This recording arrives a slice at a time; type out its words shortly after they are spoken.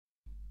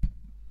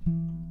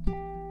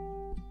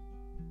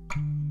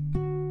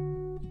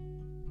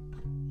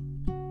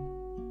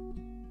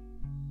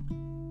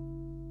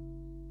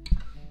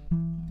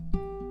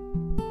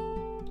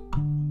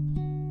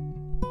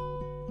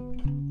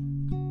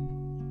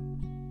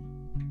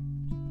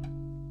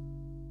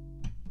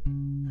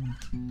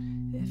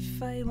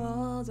If I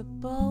was a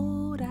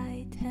boat,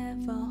 I'd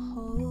have a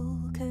hole,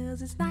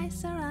 'cause it's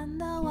nicer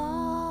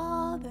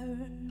underwater.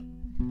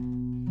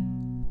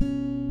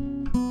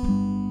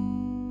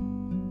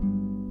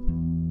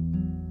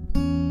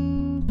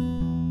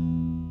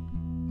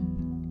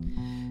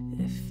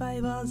 If I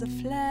was a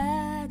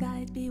flag,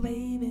 I'd be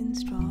waving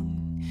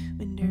strong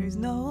when there's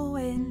no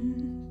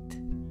wind.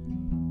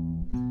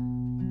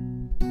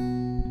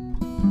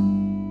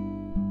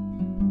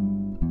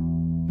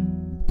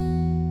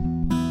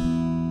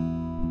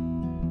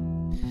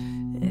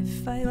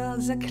 If I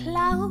was a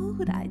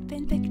cloud, I'd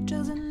paint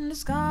pictures in the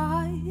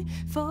sky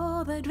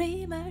for the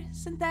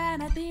dreamers, and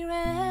then I'd be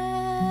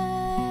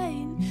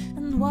rain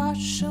and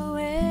wash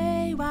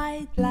away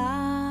white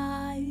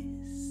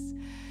lies.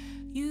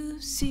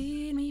 You've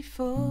seen me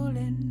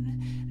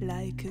falling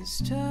like a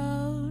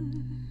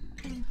stone,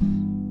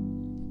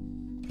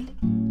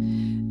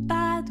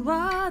 but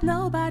what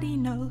nobody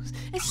knows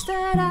is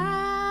that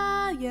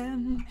I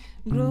am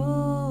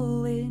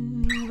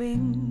growing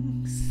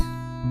wings.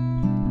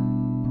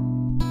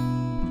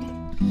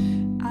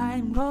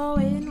 I'm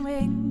growing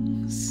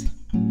wings.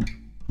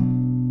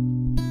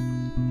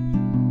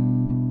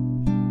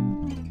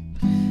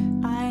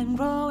 I'm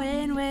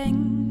growing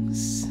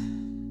wings.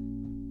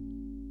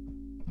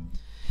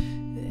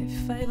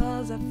 If I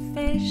was a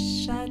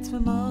fish, I'd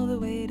swim all the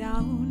way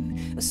down,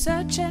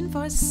 searching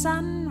for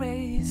sun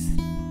rays.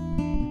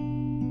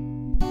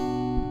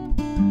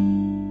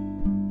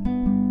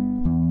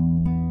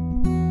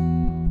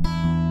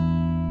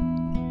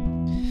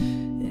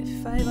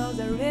 If I was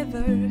a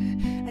river,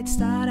 I'd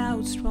start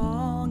out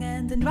strong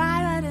and then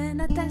dry out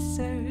in a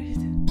desert.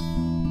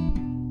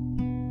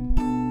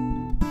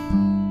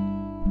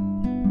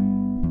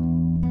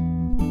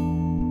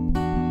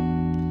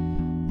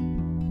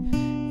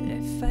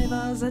 If I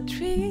was a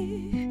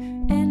tree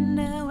in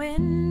the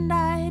wind,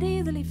 I'd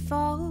easily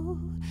fall,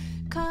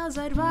 'cause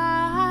I'd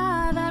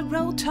rather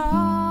grow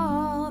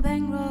tall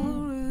than grow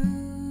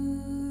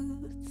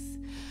roots.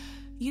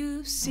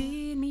 You've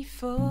seen me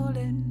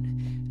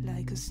falling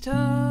like a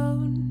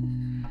stone,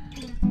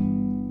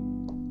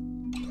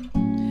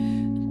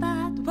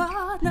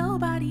 what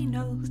nobody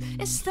knows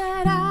is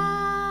that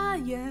I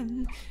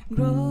am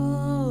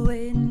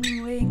growing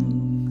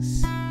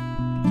wings.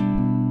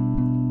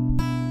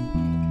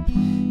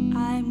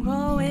 I'm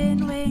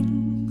growing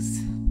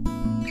wings.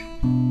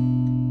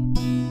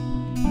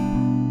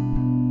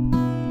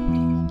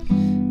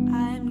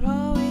 I'm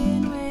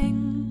growing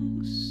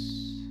wings.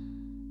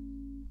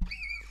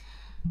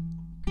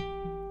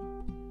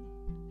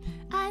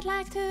 I'd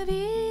like to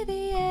be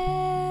the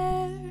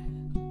air,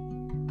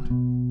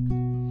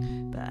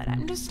 but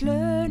I'm just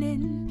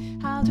learning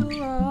how to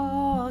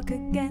walk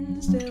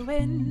against the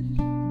wind.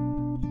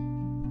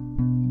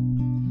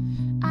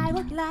 I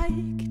would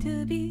like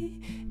to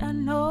be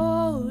an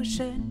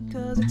ocean,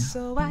 'cause it's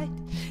so wide,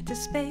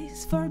 there's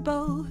space for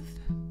both.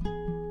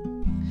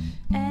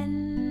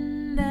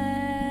 And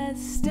the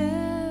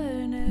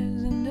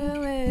sterners and the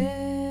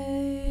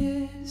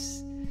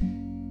waves.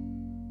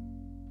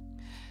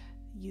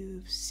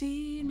 You've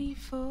seen me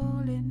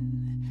falling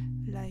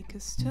like a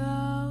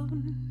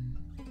stone,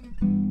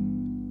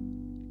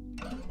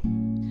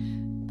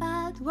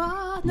 but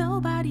what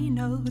nobody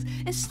knows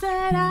is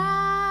that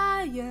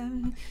I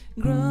am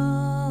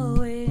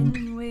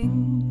growing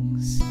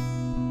wings.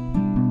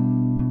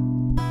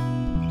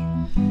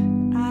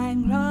 I'm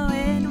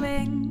growing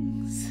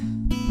wings.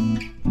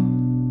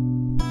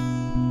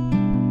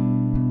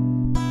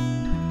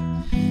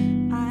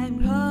 I'm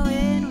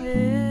growing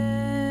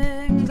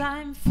wings.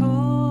 I'm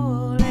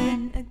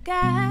falling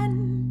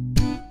again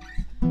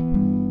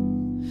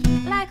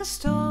like a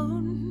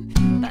stone,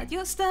 but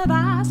you're still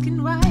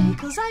asking why,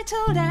 'cause I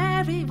told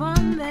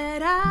everyone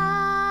that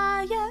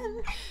I am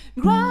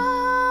growing